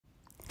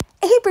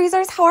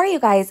Breezers, how are you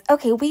guys?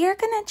 Okay, we are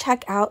going to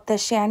check out the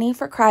Shanny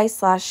for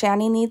Christ /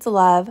 Shanny Needs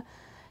Love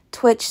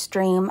Twitch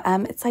stream.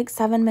 It's like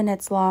 7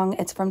 minutes long.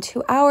 It's from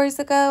 2 hours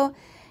ago,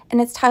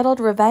 and it's titled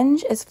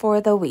Revenge is for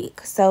the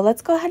Weak. So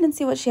let's go ahead and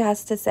see what she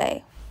has to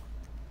say.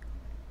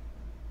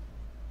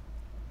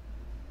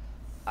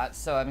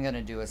 So I'm going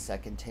to do a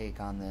second take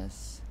on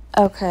this.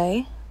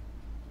 Okay.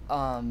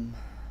 God.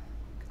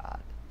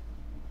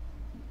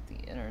 The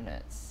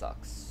internet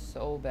sucks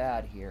so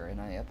bad here,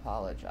 and I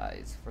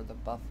apologize for the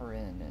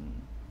buffering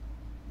and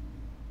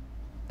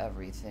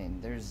everything.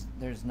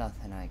 There's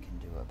nothing I can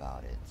do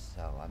about it,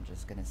 so I'm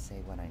just gonna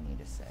say what I need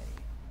to say.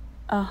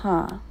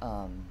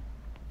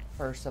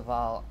 First of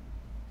all,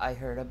 I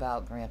heard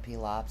about Grampy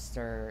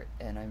Lobster,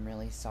 and I'm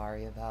really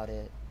sorry about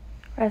it.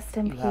 Rest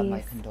in peace. You have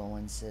my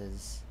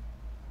condolences.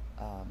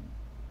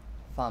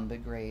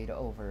 Fumbigrade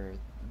over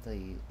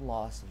the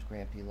loss of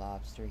Grampy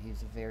Lobster.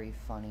 He's a very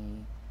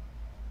funny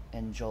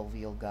and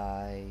jovial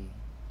guy,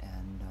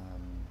 and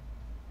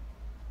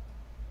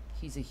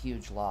he's a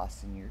huge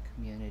loss in your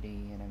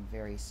community, and I'm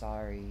very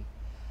sorry.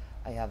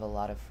 I have a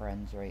lot of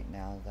friends right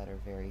now that are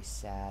very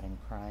sad and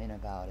crying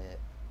about it.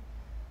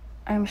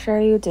 I'm sure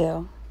you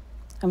do.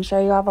 I'm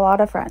sure you have a lot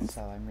of friends.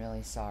 So I'm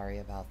really sorry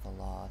about the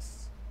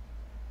loss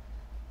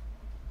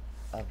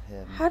of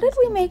him. How did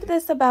we make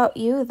this about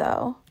you,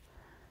 though?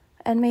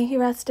 And may he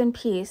rest in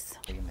peace.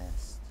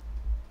 Missed.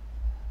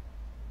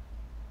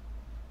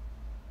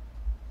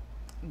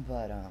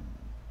 But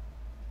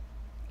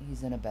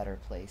he's in a better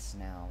place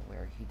now,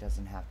 where he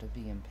doesn't have to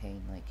be in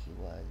pain like he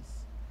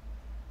was.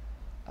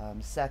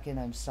 Second,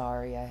 I'm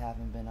sorry I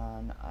haven't been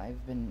on.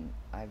 I've been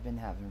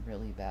having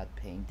really bad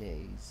pain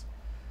days.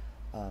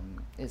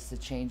 It's the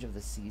change of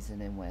the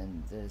season, and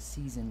when the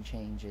season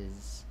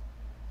changes,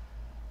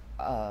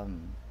 I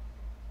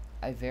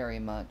very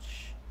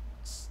much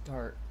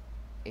start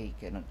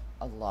aching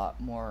a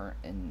lot more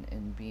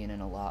and being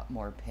in a lot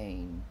more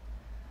pain.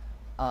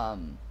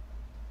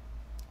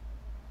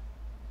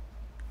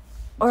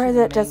 Or is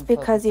it just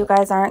because you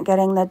guys aren't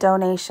getting the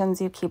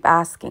donations you keep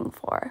asking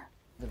for?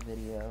 The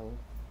video,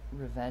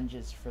 Revenge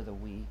is for the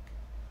Weak.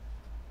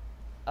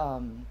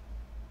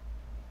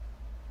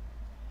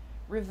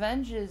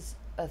 Revenge is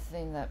a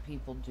thing that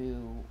people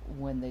do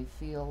when they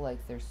feel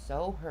like they're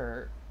so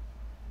hurt,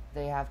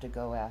 they have to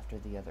go after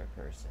the other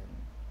person.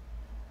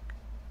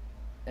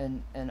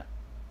 And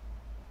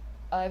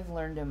I've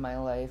learned in my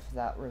life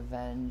that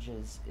revenge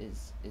is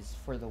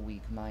for the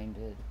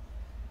weak-minded.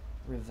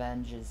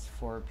 Revenge is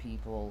for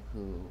people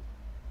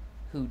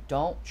who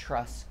don't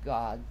trust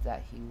God,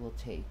 that he will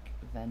take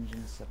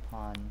vengeance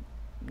upon,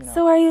 you know.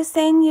 So are you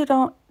saying you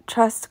don't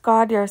trust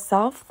God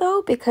yourself,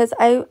 though? Because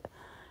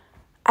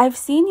I've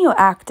seen you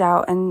act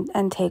out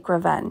and take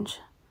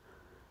revenge.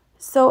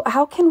 So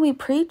how can we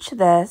preach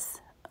this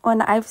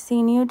when I've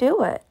seen you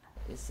do it?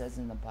 It says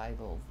in the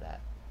Bible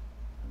that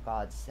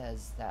God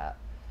says that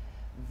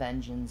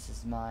vengeance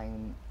is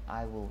mine,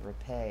 I will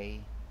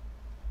repay.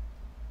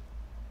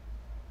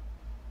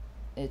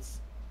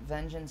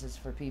 Vengeance is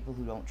for people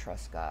who don't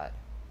trust God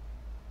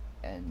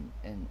and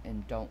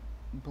don't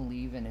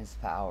believe in his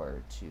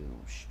power to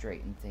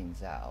straighten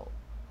things out.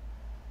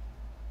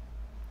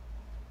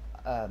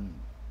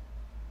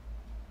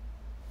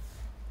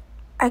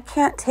 I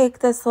can't take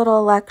this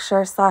little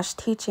lecture /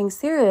 teaching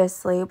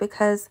seriously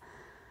because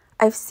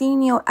I've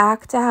seen you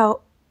act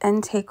out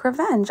and take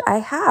revenge. I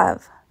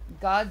have.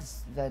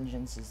 God's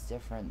vengeance is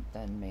different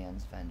than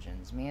man's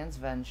vengeance. Man's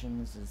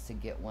vengeance is to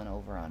get one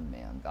over on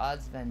man.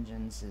 God's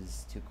vengeance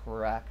is to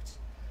correct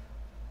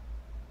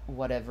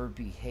whatever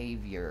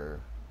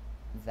behavior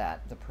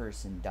that the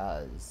person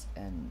does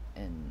and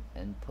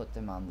put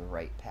them on the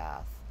right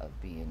path of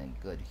being a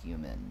good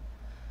human.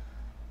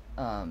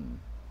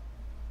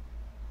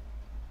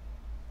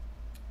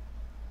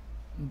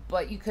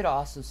 But you could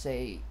also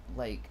say,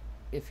 like,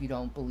 if you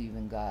don't believe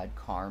in God,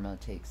 karma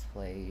takes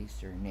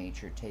place or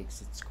nature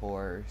takes its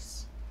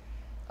course.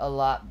 A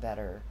lot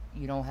better.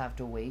 You don't have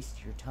to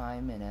waste your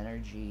time and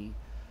energy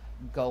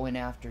going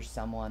after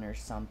someone or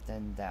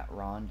something that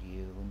wronged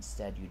you.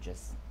 Instead, you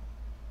just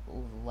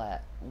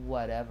let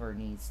whatever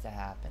needs to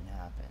happen.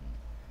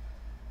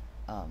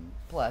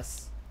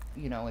 Plus,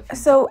 you know, if you...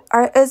 So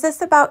is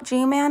this about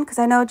G-Man? Because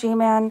I know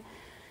G-Man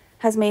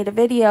has made a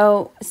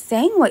video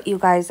saying what you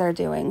guys are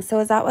doing. So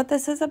is that what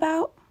this is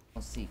about?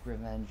 Seek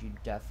revenge, you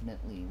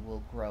definitely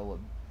will grow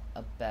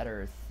a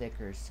better,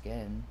 thicker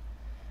skin.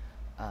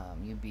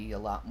 You'd be a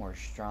lot more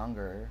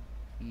stronger.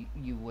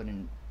 You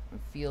wouldn't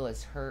feel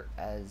as hurt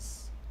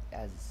as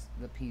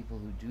the people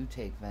who do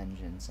take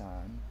vengeance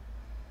on.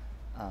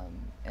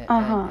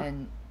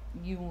 And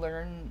you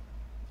learn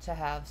to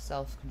have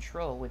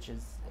self-control, which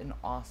is an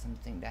awesome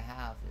thing to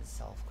have, is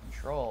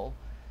self-control.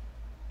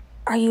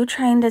 Are you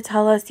trying to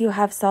tell us you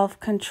have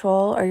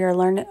self-control, or you're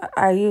learning?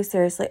 Are you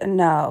seriously?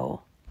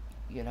 No.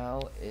 You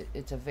know,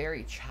 it's a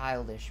very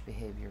childish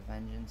behavior,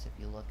 vengeance, if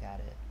you look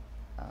at it.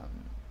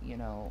 You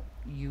know,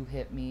 you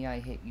hit me, I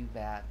hit you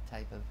back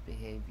type of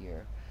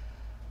behavior.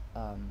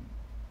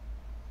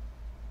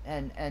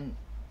 And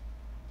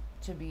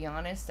to be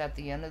honest, at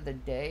the end of the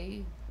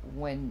day,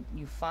 when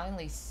you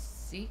finally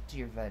seeked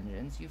your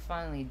vengeance, you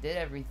finally did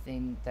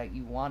everything that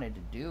you wanted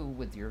to do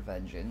with your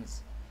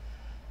vengeance.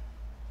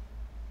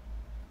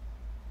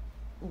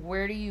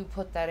 Where do you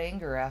put that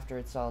anger after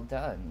it's all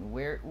done?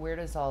 Where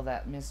does all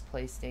that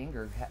misplaced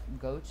anger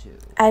go to?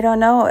 I don't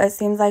know. It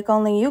seems like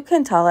only you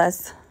can tell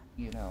us.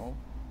 You know,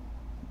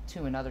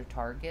 to another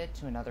target,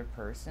 to another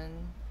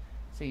person,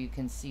 so you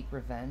can seek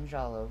revenge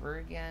all over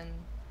again.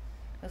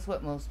 That's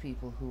what most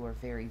people who are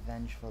very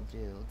vengeful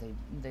do.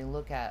 They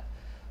look at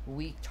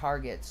weak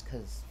targets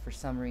because for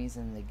some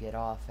reason they get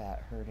off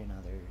at hurting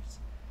others.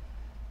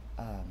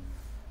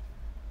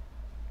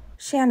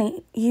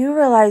 Shanny, you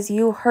realize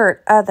you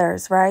hurt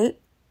others, right?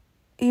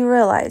 You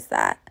realize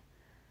that.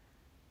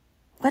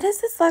 What is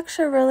this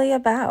lecture really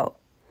about?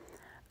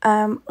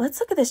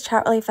 Let's look at this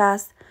chat really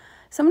fast.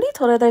 Somebody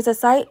told her there's a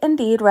site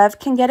Indeed Rev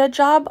can get a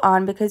job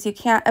on because you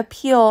can't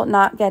appeal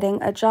not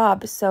getting a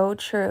job. So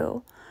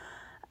true.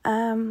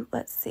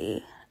 Let's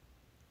see.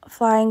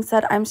 Flying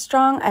said, I'm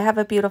strong. I have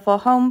a beautiful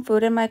home,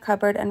 food in my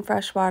cupboard, and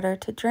fresh water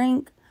to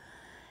drink.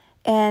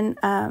 And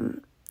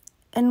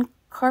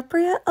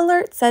Incorporate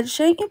Alert said,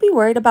 shouldn't you be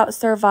worried about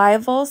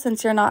survival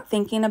since you're not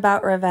thinking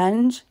about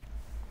revenge?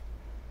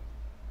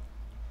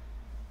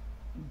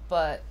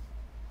 But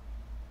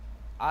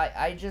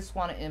I just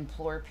want to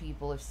implore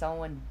people, if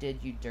someone did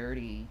you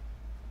dirty,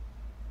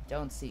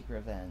 don't seek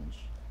revenge.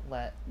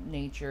 Let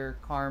nature,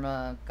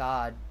 karma,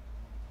 God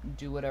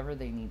do whatever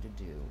they need to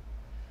do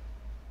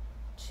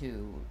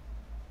to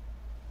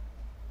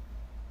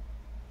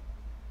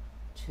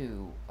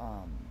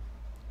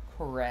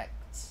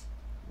correct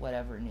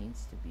whatever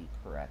needs to be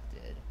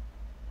corrected.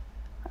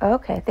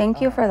 Okay,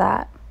 thank you for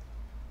that.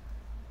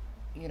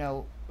 You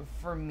know,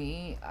 for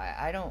me,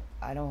 I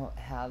don't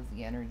have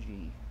the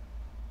energy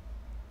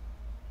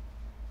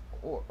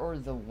or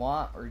the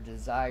want or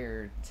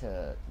desire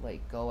to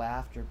like go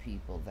after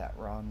people that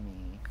wrong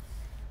me.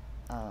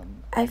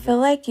 I feel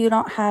like you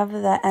don't have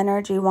the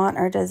energy, want,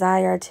 or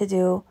desire to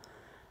do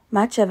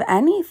much of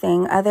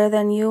anything other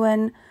than you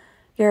and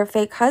your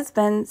fake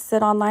husband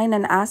sit online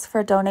and ask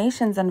for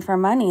donations and for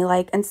money.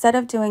 Like, instead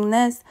of doing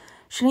this,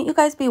 shouldn't you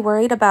guys be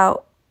worried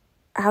about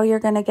how you're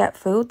going to get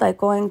food? Like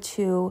going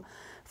to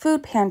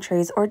food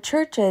pantries or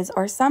churches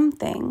or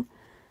something.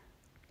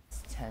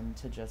 Tend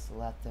to just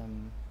let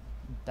them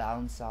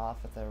bounce off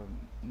at their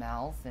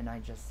mouth, and I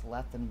just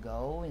let them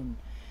go, and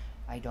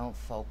I don't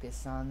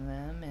focus on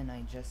them, and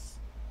I just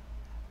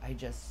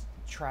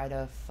try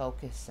to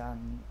focus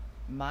on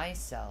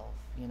myself,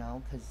 you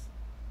know, because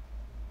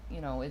you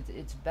know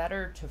it's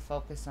better to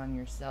focus on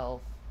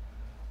yourself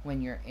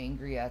when you're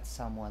angry at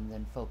someone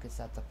than focus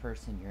at the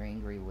person you're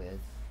angry with.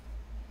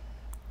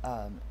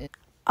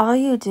 All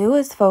you do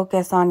is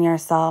focus on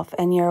yourself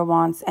and your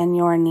wants and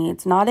your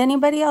needs, not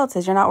anybody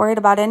else's. You're not worried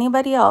about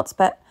anybody else,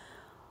 but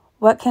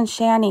what can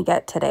Shanny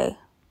get today?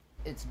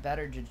 It's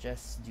better to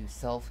just do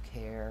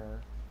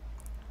self-care.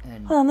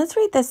 And hold on, let's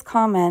read this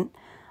comment.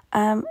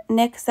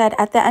 Nick said,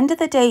 at the end of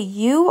the day,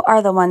 you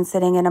are the one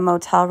sitting in a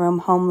motel room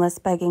homeless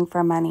begging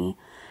for money.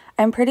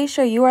 I'm pretty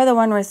sure you are the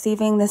one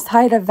receiving the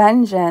side of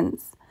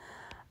vengeance.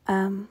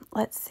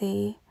 Let's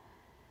see.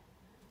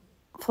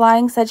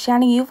 Flying said,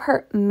 Shanny, you've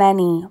hurt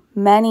many,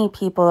 many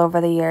people over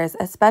the years,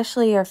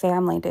 especially your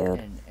family, dude.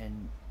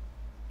 And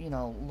you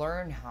know,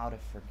 learn how to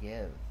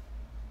forgive.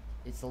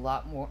 It's a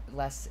lot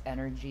less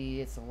energy.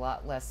 It's a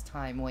lot less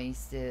time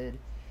wasted.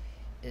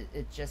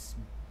 It's just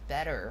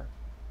better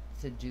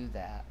to do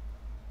that.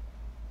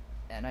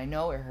 And I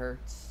know it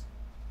hurts.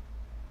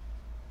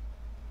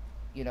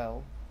 You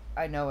know,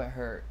 I know it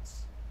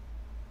hurts.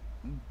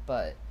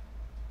 But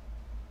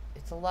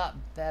it's a lot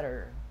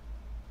better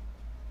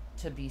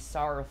to be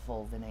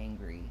sorrowful than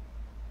angry.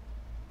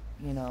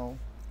 You know,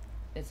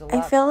 it's a lot.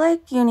 I feel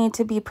like you need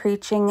to be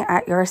preaching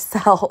at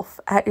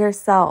yourself,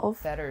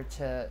 Better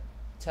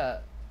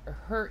to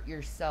hurt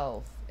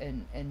yourself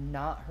and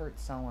not hurt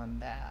someone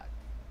back.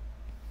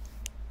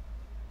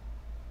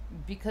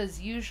 Because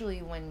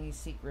usually when you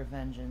seek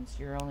revengeance,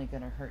 you're only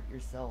going to hurt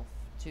yourself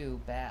too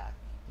back,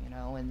 you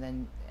know,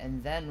 and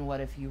then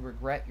what if you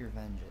regret your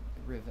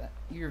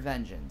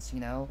vengeance, you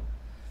know?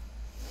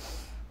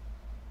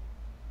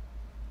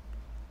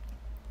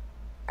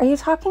 Are you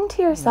talking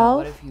to yourself?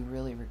 You know, what if you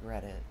really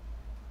regret it?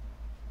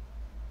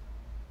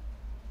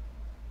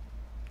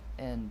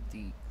 And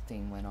the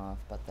thing went off,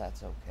 but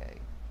that's okay.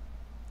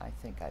 I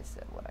think I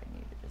said what I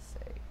needed to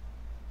say.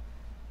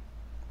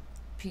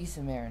 Peace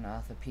and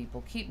Maranatha,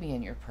 people. Keep me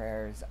in your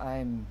prayers.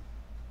 I'm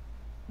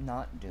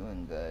not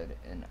doing good,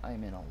 and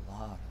I'm in a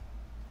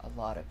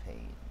lot of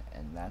pain,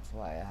 and that's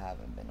why I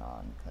haven't been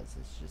on, because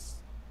it's just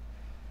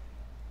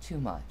too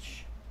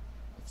much.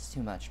 It's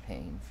too much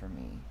pain for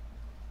me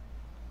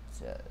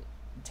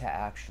to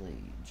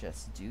actually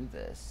just do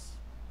this.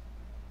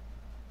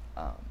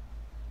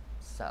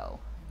 So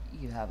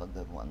you have a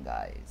good one,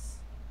 guys.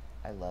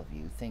 I love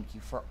you. Thank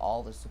you for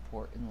all the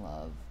support and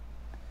love.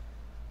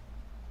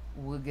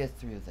 We'll get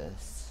through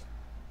this.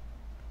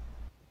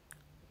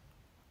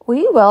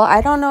 We will.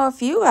 I don't know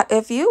if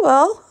you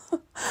will.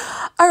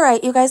 All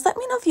right, you guys, let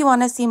me know if you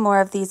want to see more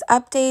of these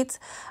updates.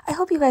 I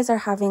hope you guys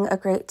are having a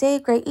great day,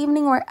 great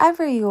evening,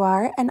 wherever you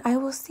are, and I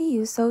will see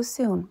you so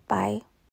soon. Bye.